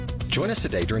Join us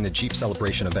today during the Jeep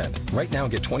Celebration event. Right now,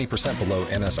 get 20% below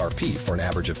MSRP for an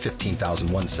average of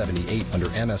 $15,178 under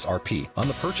MSRP on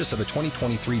the purchase of a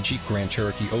 2023 Jeep Grand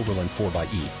Cherokee Overland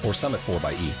 4xE or Summit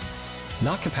 4xE.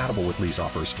 Not compatible with lease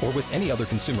offers or with any other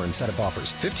consumer incentive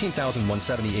offers.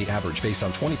 $15,178 average based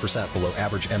on 20% below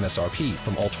average MSRP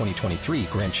from all 2023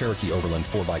 Grand Cherokee Overland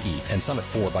 4xE and Summit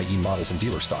 4xE models in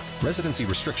dealer stock. Residency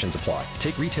restrictions apply.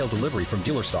 Take retail delivery from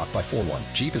dealer stock by 4/1.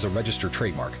 Jeep is a registered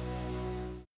trademark.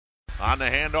 On the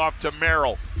handoff to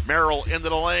Merrill. Merrill into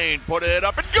the lane, put it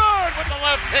up and good with the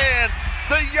left hand.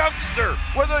 The youngster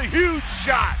with a huge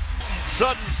shot.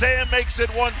 Sudden Sam makes it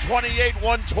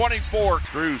 128-124.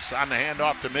 Cruz on the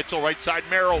handoff to Mitchell, right side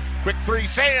Merrill. Quick three,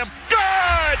 Sam. Good!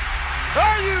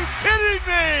 Are you kidding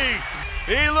me?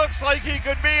 He looks like he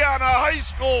could be on a high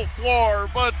school floor,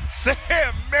 but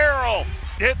Sam Merrill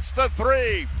hits the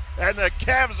three, and the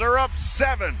Cavs are up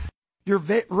 7. Your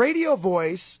radio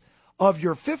voice of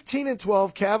your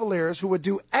 15-12 Cavaliers who would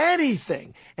do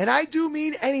anything, and I do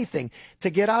mean anything, to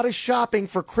get out of shopping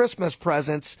for Christmas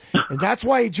presents. And that's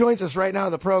why he joins us right now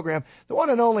in the program, the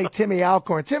one and only Timmy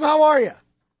Alcorn. Tim, how are you?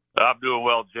 I'm doing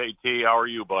well, JT. How are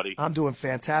you, buddy? I'm doing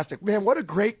fantastic. Man, what a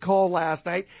great call last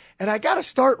night. And I got to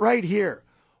start right here.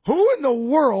 Who in the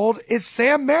world is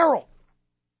Sam Merrill?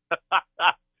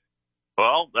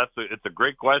 Well, it's a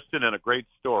great question and a great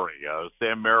story.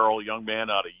 Sam Merrill, young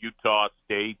man out of Utah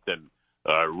State, and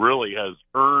really has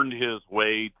earned his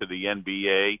way to the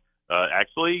NBA.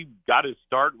 Actually got his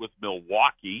start with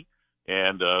Milwaukee,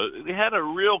 and he had a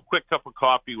real quick cup of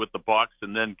coffee with the Bucks,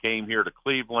 and then came here to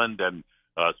Cleveland and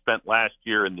spent last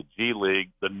year in the G League.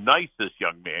 The nicest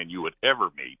young man you would ever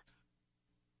meet.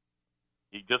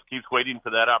 He just keeps waiting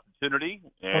for that opportunity,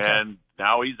 and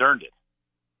now he's earned it.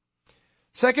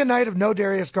 Second night of no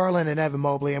Darius Garland and Evan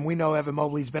Mobley, and we know Evan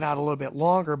Mobley's been out a little bit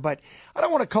longer, but I don't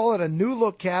want to call it a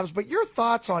new-look Cavs, but your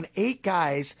thoughts on 8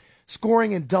 guys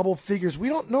scoring in double figures. We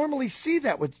don't normally see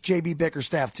that with J.B.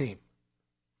 Bickerstaff team.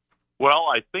 Well,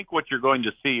 I think what you're going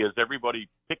to see is everybody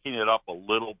picking it up a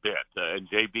little bit, and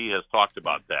JB has talked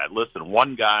about that. Listen,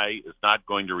 one guy is not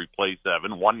going to replace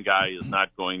Evan. One guy is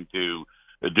not going to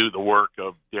do the work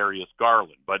of Darius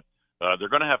Garland, but they're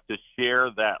going to have to share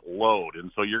that load,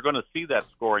 and so you're going to see that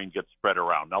scoring get spread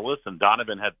around. Now, listen,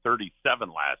 Donovan had 37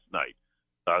 last night,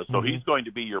 so he's going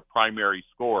to be your primary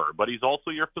scorer, but he's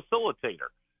also your facilitator,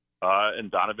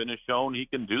 and Donovan has shown he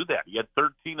can do that. He had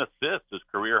 13 assists, his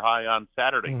career high on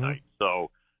Saturday night, so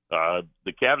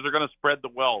the Cavs are going to spread the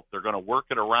wealth. They're going to work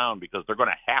it around because they're going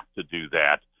to have to do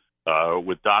that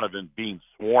with Donovan being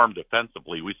swarmed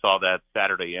defensively. We saw that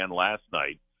Saturday and last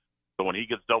night. So when he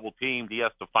gets double-teamed, he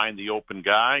has to find the open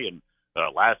guy. And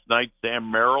last night,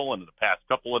 Sam Merrill, and the past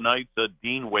couple of nights,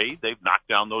 Dean Wade, they've knocked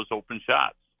down those open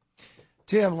shots.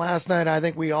 Tim, last night I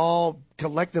think we all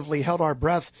collectively held our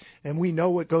breath, and we know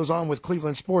what goes on with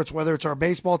Cleveland sports, whether it's our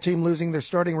baseball team losing their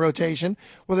starting rotation,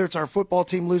 whether it's our football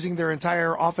team losing their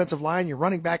entire offensive line, your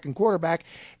running back and quarterback.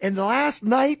 And last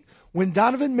night, when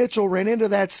Donovan Mitchell ran into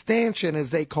that stanchion, as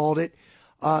they called it,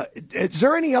 is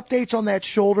there any updates on that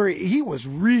shoulder? He was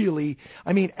really,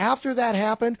 after that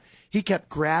happened, he kept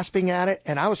grasping at it,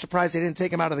 and I was surprised they didn't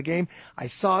take him out of the game. I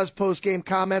saw his post-game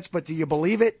comments, but do you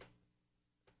believe it?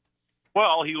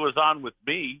 Well, he was on with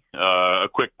me a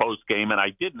quick post-game, and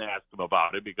I didn't ask him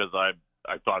about it because I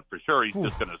thought for sure he's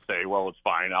just going to say, well, it's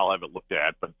fine, I'll have it looked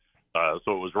at. But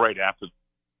so it was right after the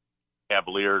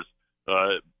Cavaliers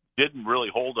didn't really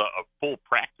hold a full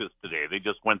practice today. They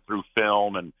just went through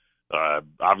film and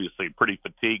obviously pretty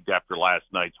fatigued after last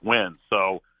night's win,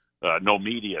 so no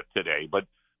media today. But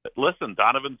listen,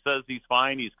 Donovan says he's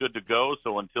fine, he's good to go,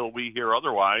 so until we hear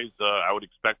otherwise, I would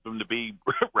expect him to be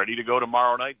ready to go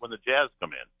tomorrow night when the Jazz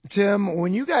come in. Tim,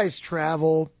 when you guys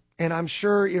travel, and I'm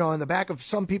sure, in the back of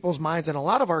some people's minds, and a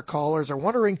lot of our callers are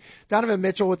wondering, Donovan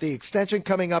Mitchell with the extension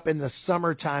coming up in the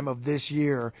summertime of this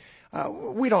year,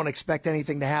 we don't expect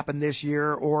anything to happen this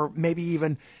year or maybe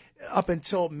even up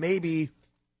until maybe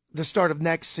the start of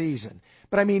next season.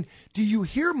 But do you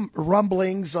hear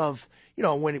rumblings of,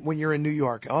 when you're in New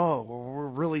York, we're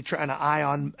really trying to eye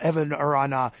on Evan or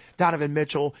on Donovan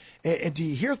Mitchell. And do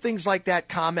you hear things like that,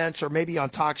 comments, or maybe on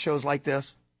talk shows like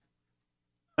this?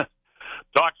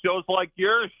 Talk shows like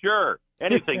yours, sure.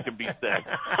 Anything can be said.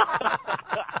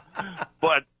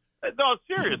 But no,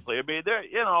 seriously,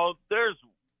 there's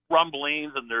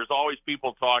rumblings and there's always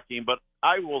people talking, but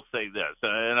I will say this,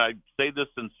 and I say this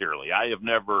sincerely. I have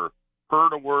never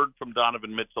heard a word from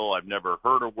Donovan Mitchell. I've never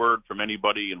heard a word from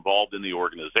anybody involved in the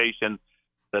organization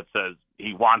that says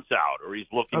he wants out or he's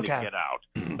looking to get out.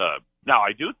 Now,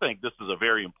 I do think this is a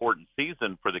very important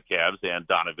season for the Cavs and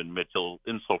Donovan Mitchell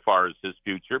insofar as his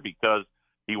future, because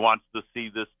he wants to see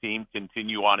this team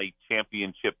continue on a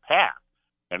championship path.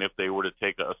 And if they were to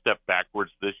take a step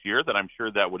backwards this year, then I'm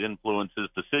sure that would influence his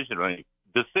decision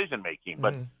making.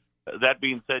 But that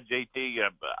being said, JT,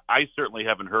 I certainly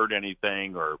haven't heard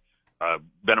anything or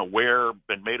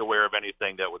been made aware of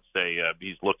anything that would say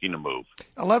he's looking to move.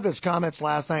 I loved his comments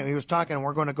last night when he was talking, and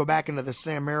we're going to go back into the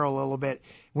Sam Merrill a little bit,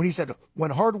 when he said,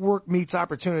 when hard work meets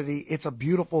opportunity, it's a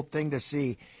beautiful thing to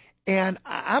see. And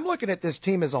I'm looking at this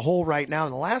team as a whole right now.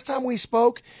 And the last time we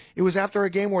spoke, it was after a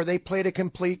game where they played a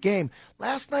complete game.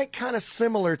 Last night, kind of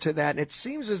similar to that. And it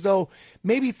seems as though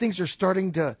maybe things are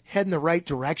starting to head in the right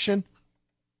direction.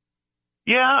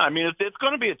 Yeah, I mean, it's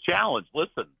going to be a challenge.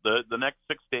 Listen, the next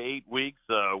 6 to 8 weeks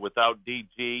without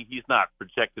DG, he's not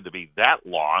projected to be that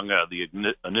long.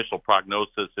 The initial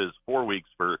prognosis is 4 weeks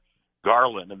for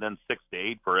Garland and then 6 to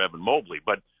 8 for Evan Mobley.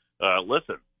 But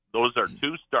listen, those are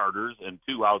two starters and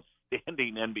two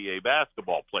outstanding NBA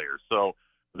basketball players. So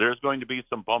there's going to be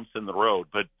some bumps in the road.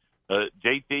 But,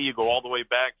 JT, you go all the way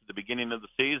back to the beginning of the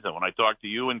season when I talked to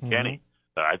you and Kenny.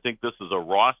 I think this is a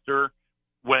roster,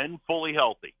 when fully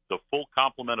healthy, the full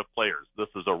complement of players. This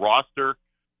is a roster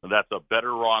that's a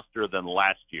better roster than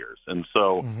last year's. And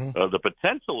so the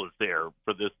potential is there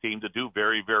for this team to do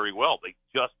very, very well. They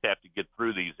just have to get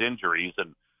through these injuries.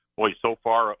 And, boy, so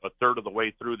far a third of the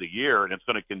way through the year, and it's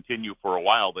going to continue for a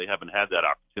while. They haven't had that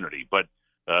opportunity. But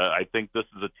I think this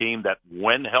is a team that,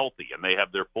 when healthy and they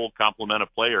have their full complement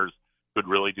of players, could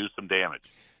really do some damage.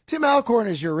 Tim Alcorn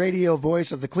is your radio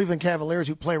voice of the Cleveland Cavaliers,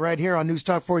 who play right here on News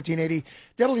Talk 1480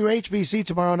 WHBC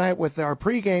tomorrow night, with our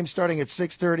pregame starting at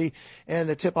 6:30 and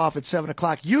the tip-off at 7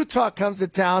 o'clock. Utah comes to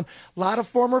town. A lot of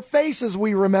former faces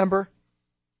we remember.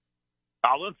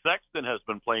 Colin Sexton has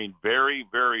been playing very,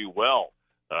 very well.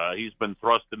 He's been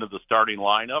thrust into the starting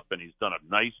lineup, and he's done a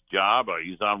nice job.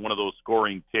 He's on one of those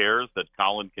scoring tears that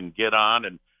Colin can get on.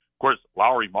 And, of course,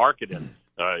 Lauri Markkanen,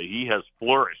 he has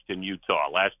flourished in Utah.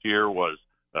 Last year was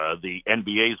the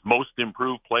NBA's Most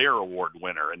Improved Player Award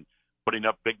winner, and putting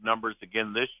up big numbers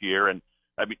again this year. And,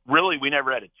 I mean, really, we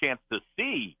never had a chance to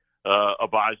see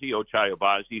Ochai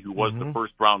Agbaji, who was the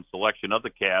first-round selection of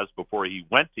the Cavs before he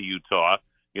went to Utah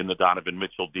in the Donovan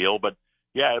Mitchell deal. But,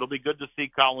 yeah, it'll be good to see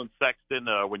Colin Sexton.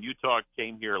 When Utah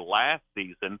came here last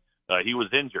season, he was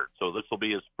injured. So this will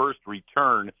be his first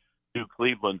return to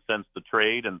Cleveland since the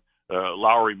trade. And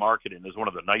Lauri Markkanen is one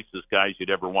of the nicest guys you'd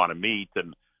ever want to meet,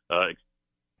 and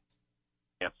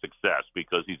success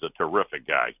because he's a terrific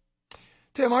guy.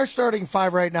 Tim, our starting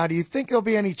five right now, do you think there'll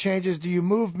be any changes? Do you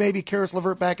move maybe Karis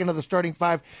LeVert back into the starting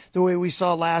five the way we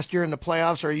saw last year in the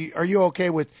playoffs? Or are you okay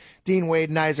with Dean Wade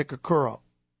and Isaac Okoro?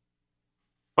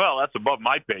 Well, that's above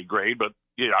my pay grade, but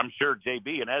yeah, I'm sure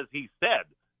JB, and as he said,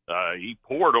 he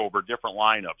poured over different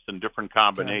lineups and different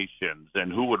combinations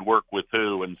and who would work with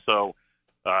who. And so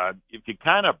if you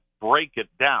kind of break it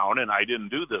down, and I didn't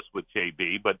do this with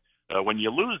JB, but when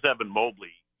you lose Evan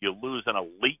Mobley, you lose an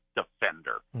elite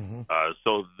defender.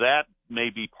 So that may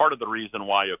be part of the reason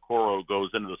why Okoro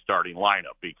goes into the starting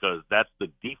lineup, because that's the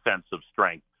defensive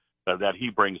strength that he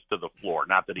brings to the floor.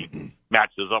 Not that he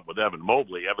matches up with Evan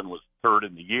Mobley. Evan was third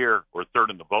in the year, or third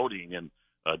in the voting, in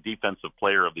Defensive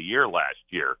Player of the Year last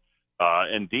year.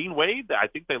 And Dean Wade, I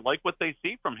think they like what they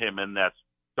see from him in that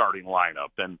starting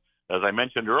lineup. And as I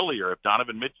mentioned earlier, if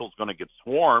Donovan Mitchell's going to get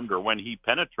swarmed, or when he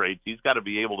penetrates, he's got to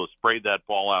be able to spray that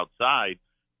ball outside,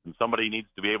 and somebody needs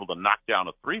to be able to knock down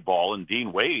a three ball, and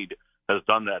Dean Wade has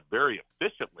done that very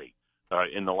efficiently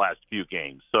in the last few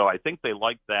games. So I think they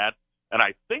like that, and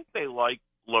I think they like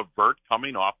LeVert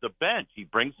coming off the bench. He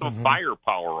brings some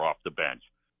firepower off the bench.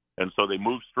 And so they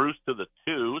move Strus to the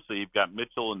 2, so you've got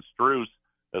Mitchell and Strus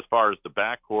as far as the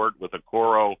backcourt, with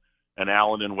Okoro and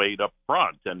Allen and Wade up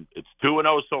front. And it's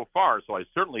 2-0 so far, so I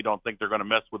certainly don't think they're going to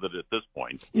mess with it at this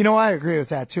point. You know, I agree with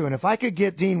that, too. And if I could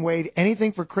get Dean Wade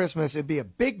anything for Christmas, it'd be a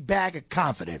big bag of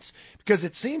confidence, because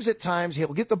it seems at times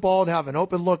he'll get the ball and have an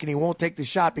open look, and he won't take the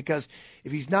shot, because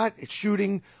if he's not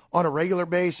shooting on a regular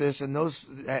basis and those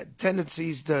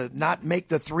tendencies to not make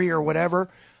the three or whatever,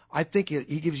 I think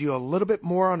he gives you a little bit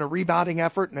more on a rebounding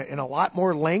effort and a lot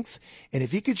more length. And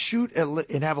if he could shoot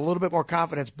and have a little bit more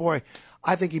confidence, boy,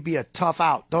 I think he'd be a tough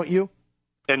out, don't you?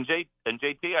 And JT,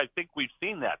 I think we've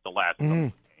seen that the last couple of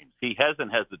games. He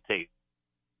hasn't hesitated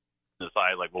to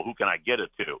decide, like, well, who can I get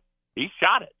it to? He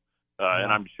shot it.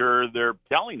 And I'm sure they're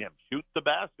telling him, shoot the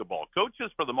basketball.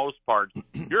 Coaches, for the most part,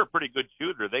 you're a pretty good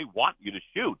shooter. They want you to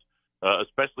shoot,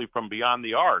 especially from beyond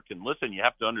the arc. And listen, you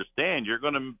have to understand, you're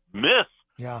going to miss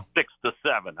 6 to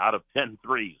 7 out of 10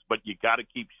 threes, but you got to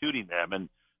keep shooting them.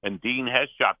 And Dean has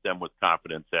shot them with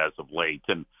confidence as of late.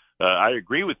 And I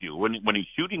agree with you. When he's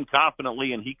shooting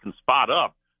confidently and he can spot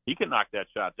up, he can knock that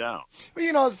shot down.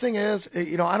 Well, the thing is,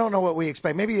 I don't know what we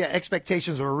expect. Maybe the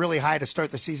expectations were really high to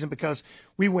start the season because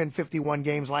we win 51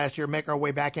 games last year, make our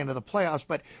way back into the playoffs.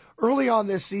 But early on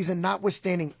this season,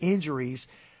 notwithstanding injuries,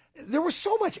 there was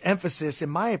so much emphasis, in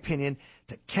my opinion,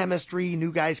 to chemistry,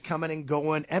 new guys coming and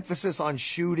going, emphasis on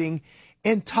shooting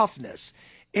and toughness.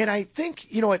 And I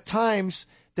think, at times,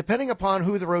 depending upon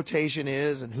who the rotation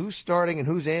is and who's starting and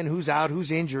who's in, who's out, who's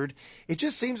injured, it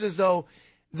just seems as though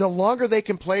the longer they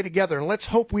can play together, and let's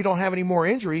hope we don't have any more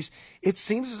injuries, it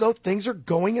seems as though things are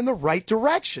going in the right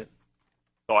direction.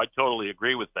 So I totally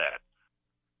agree with that.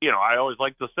 I always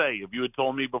like to say, if you had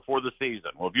told me before the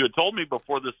season,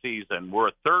 we're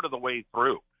a third of the way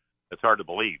through. It's hard to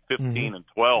believe, 15 and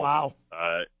 12. Wow.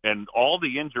 And all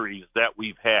the injuries that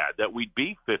we've had, that we'd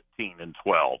be 15 and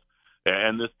 12.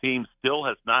 And this team still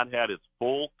has not had its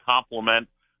full complement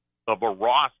of a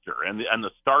roster. And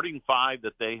the starting five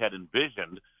that they had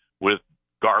envisioned with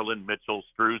Garland, Mitchell,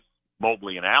 Strus,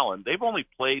 Mobley, and Allen, they've only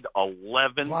played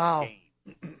 11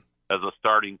 games as a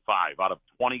starting five out of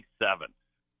 27.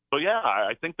 So, yeah,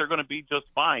 I think they're going to be just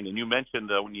fine. And you mentioned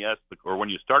when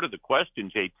you started the question,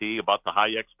 JT, about the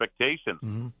high expectations.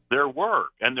 Mm-hmm. There were,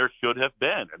 and there should have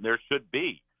been, and there should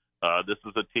be. This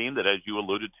is a team that, as you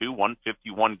alluded to, won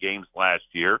 51 games last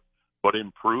year, but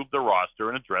improved the roster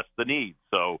and addressed the needs.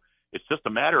 So it's just a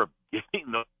matter of getting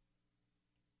them.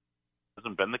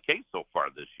 Hasn't been the case so far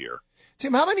this year.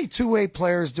 Tim, how many two-way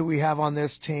players do we have on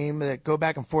this team that go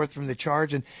back and forth from the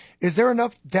charge? And is there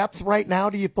enough depth right now,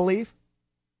 do you believe?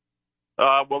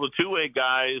 Well, the two-way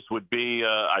guys would be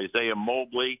Isaiah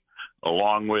Mobley,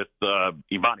 along with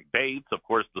Imani Bates, of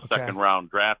course, the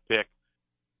second-round draft pick,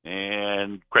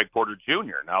 and Craig Porter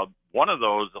Jr. Now, one of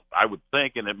those, I would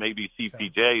think, and it may be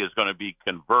CPJ, is going to be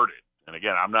converted. And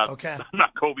again, I'm not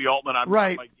Kobe Altman, I'm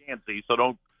not Mike Yancey, so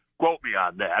don't quote me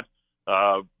on that.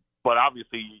 But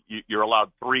obviously, you're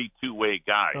allowed 3 two-way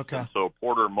guys. Okay. And so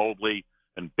Porter, Mobley,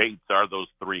 and Bates are those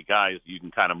 3 guys you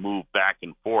can kind of move back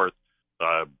and forth.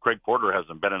 Craig Porter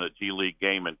hasn't been in a G League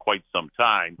game in quite some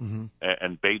time,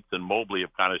 and Bates and Mobley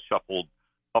have kind of shuffled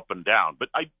up and down. But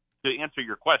to answer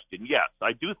your question, yes,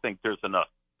 I do think there's enough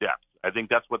depth. I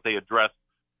think that's what they addressed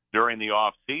during the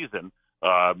off season.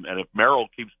 And if Merrill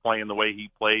keeps playing the way he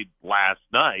played last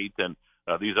night, and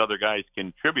these other guys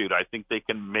contribute, I think they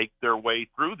can make their way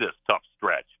through this tough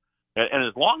stretch. And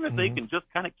as long as they can just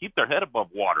kind of keep their head above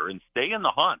water and stay in the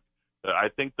hunt, I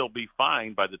think they'll be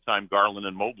fine by the time Garland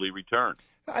and Mobley return.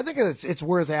 I think it's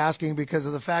worth asking because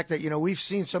of the fact that, we've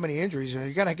seen so many injuries.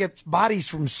 You got to get bodies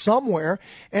from somewhere.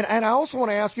 And I also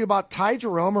want to ask you about Ty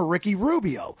Jerome or Ricky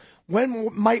Rubio. When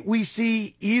might we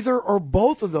see either or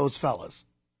both of those fellas?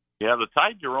 Yeah, the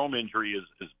Ty Jerome injury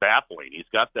is baffling. He's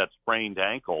got that sprained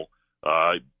ankle.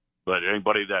 But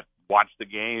anybody that watched the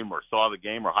game or saw the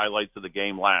game or highlights of the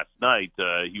game last night,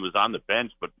 he was on the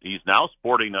bench, but he's now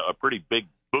sporting a pretty big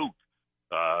boot.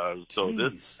 So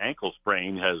this ankle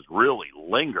sprain has really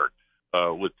lingered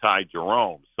with Ty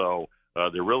Jerome. So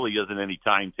there really isn't any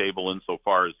timetable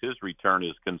insofar as his return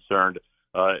is concerned.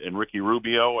 And Ricky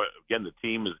Rubio, again, the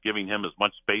team is giving him as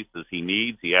much space as he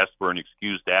needs. He asked for an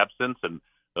excused absence, and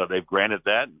they've granted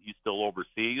that, and he's still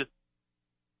overseas.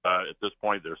 At this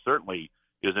point, there certainly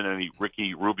isn't any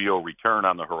Ricky Rubio return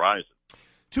on the horizon.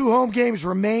 2 home games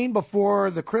remain before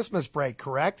the Christmas break,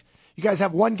 correct? You guys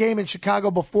have 1 game in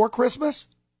Chicago before Christmas?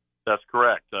 That's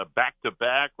correct.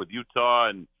 Back-to-back with Utah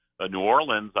and New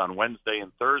Orleans on Wednesday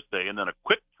and Thursday, and then a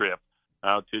quick trip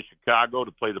out to Chicago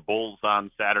to play the Bulls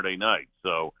on Saturday night.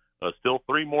 So still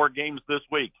 3 more games this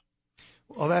week.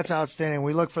 Well, that's outstanding.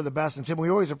 We look for the best. And, Tim, we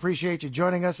always appreciate you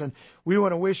joining us, and we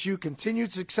want to wish you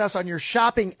continued success on your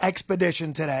shopping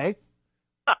expedition today.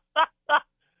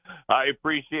 I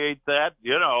appreciate that.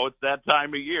 It's that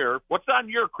time of year. What's on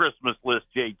your Christmas list,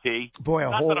 JT? Boy,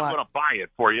 a whole lot. Not that I'm going to buy it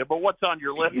for you, but what's on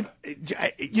your list?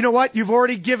 You know what? You've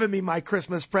already given me my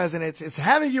Christmas present. It's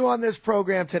having you on this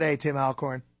program today, Tim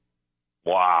Alcorn.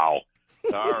 Wow.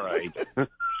 All right.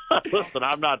 Listen,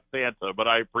 I'm not Santa, but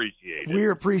I appreciate it. We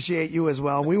appreciate you as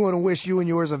well. We want to wish you and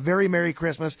yours a very Merry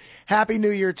Christmas. Happy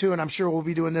New Year, too, and I'm sure we'll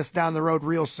be doing this down the road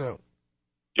real soon.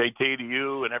 JT, to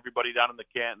you and everybody down in the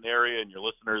Canton area and your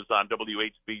listeners on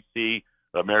WHBC,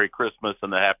 Merry Christmas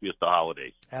and the happiest of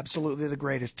holidays. Absolutely the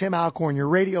greatest. Tim Alcorn, your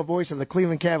radio voice of the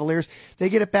Cleveland Cavaliers. They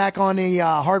get it back on the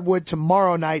hardwood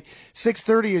tomorrow night.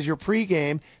 6:30 is your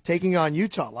pregame, taking on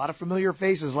Utah. A lot of familiar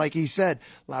faces, like he said.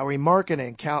 Lauri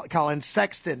Markkanen, Colin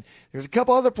Sexton. There's a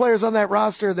couple other players on that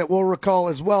roster that we'll recall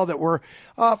as well that were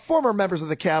former members of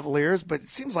the Cavaliers, but it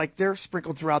seems like they're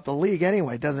sprinkled throughout the league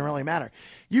anyway. It doesn't really matter.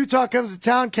 Utah comes to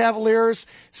town, Cavaliers,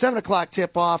 7 o'clock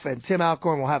tip-off, and Tim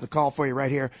Alcorn will have the call for you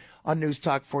right here on News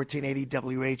Talk 1480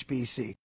 WHBC.